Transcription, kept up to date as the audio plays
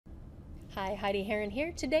Hi, Heidi Heron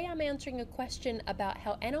here. Today I'm answering a question about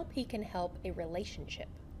how NLP can help a relationship.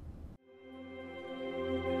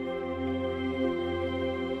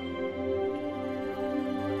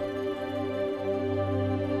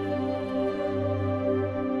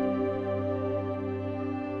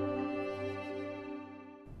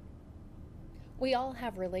 We all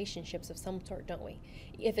have relationships of some sort, don't we?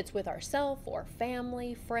 If it's with ourselves or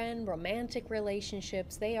family, friend, romantic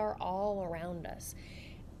relationships, they are all around us.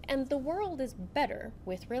 And the world is better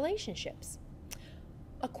with relationships.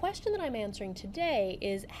 A question that I'm answering today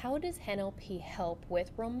is, how does NLP help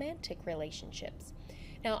with romantic relationships?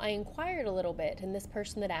 Now, I inquired a little bit, and this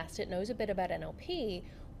person that asked it knows a bit about NLP,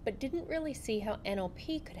 but didn't really see how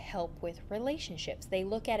NLP could help with relationships. They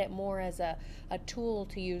look at it more as a tool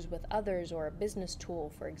to use with others, or a business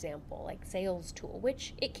tool, for example, like sales tool,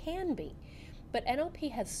 which it can be. But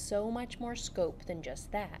NLP has so much more scope than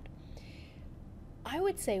just that. I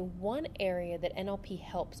would say one area that NLP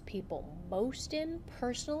helps people most in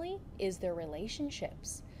personally is their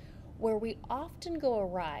relationships. Where we often go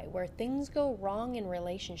awry, where things go wrong in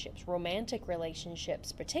relationships, romantic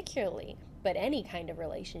relationships particularly, but any kind of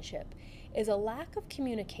relationship, is a lack of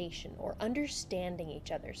communication or understanding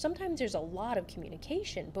each other. Sometimes there's a lot of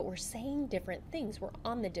communication, but we're saying different things. We're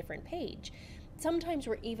on the different page. Sometimes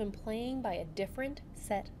we're even playing by a different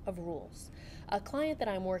set of rules. A client that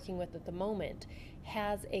I'm working with at the moment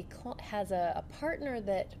has a partner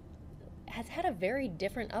that has had a very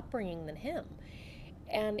different upbringing than him.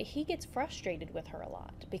 And he gets frustrated with her a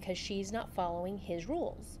lot because she's not following his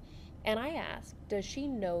rules. And I asked, does she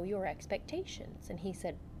know your expectations? And he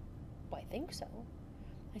said, well, I think so.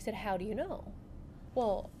 I said, how do you know?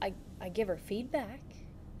 Well, I give her feedback.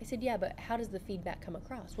 I said, yeah, but how does the feedback come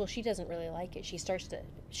across? Well, she doesn't really like it. She starts to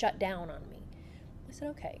shut down on me. I said,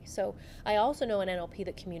 okay. So I also know in NLP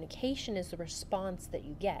that communication is the response that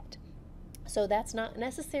you get. So that's not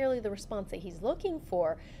necessarily the response that he's looking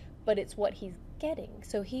for, but it's what he's getting.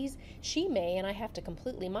 So she may, and I have to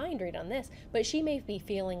completely mind read on this, but she may be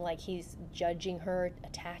feeling like he's judging her,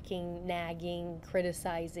 attacking, nagging,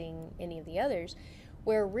 criticizing any of the others,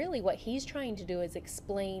 where really what he's trying to do is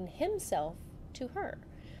explain himself to her.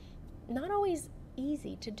 Not always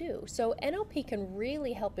easy to do. So NLP can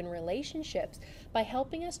really help in relationships by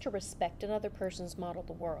helping us to respect another person's model of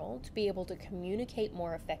the world, to be able to communicate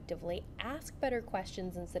more effectively, ask better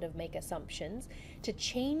questions instead of make assumptions, to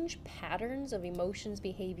change patterns of emotions,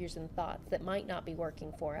 behaviors, and thoughts that might not be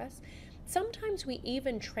working for us. Sometimes we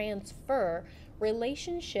even transfer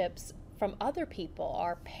relationships from other people,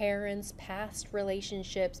 our parents, past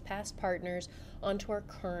relationships, past partners, onto our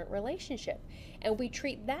current relationship. And we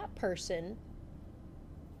treat that person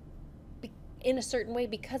in a certain way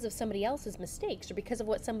because of somebody else's mistakes or because of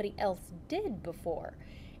what somebody else did before.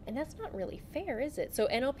 And that's not really fair, is it? So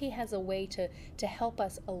NLP has a way to help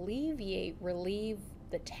us relieve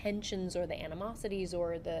the tensions or the animosities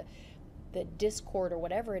or the discord or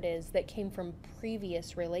whatever it is that came from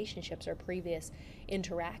previous relationships or previous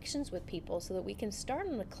interactions with people, so that we can start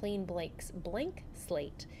on a clean blank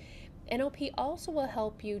slate. NLP also will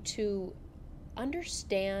help you to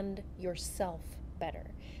understand yourself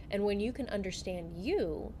better. And when you can understand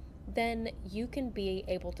you, then you can be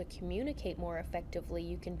able to communicate more effectively.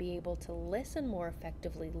 You can be able to listen more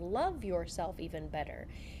effectively, love yourself even better,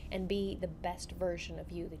 and be the best version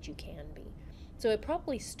of you that you can be. So it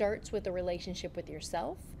probably starts with a relationship with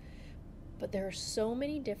yourself, but there are so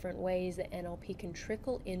many different ways that NLP can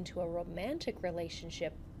trickle into a romantic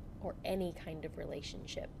relationship or any kind of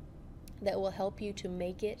relationship that will help you to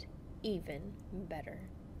make it even better.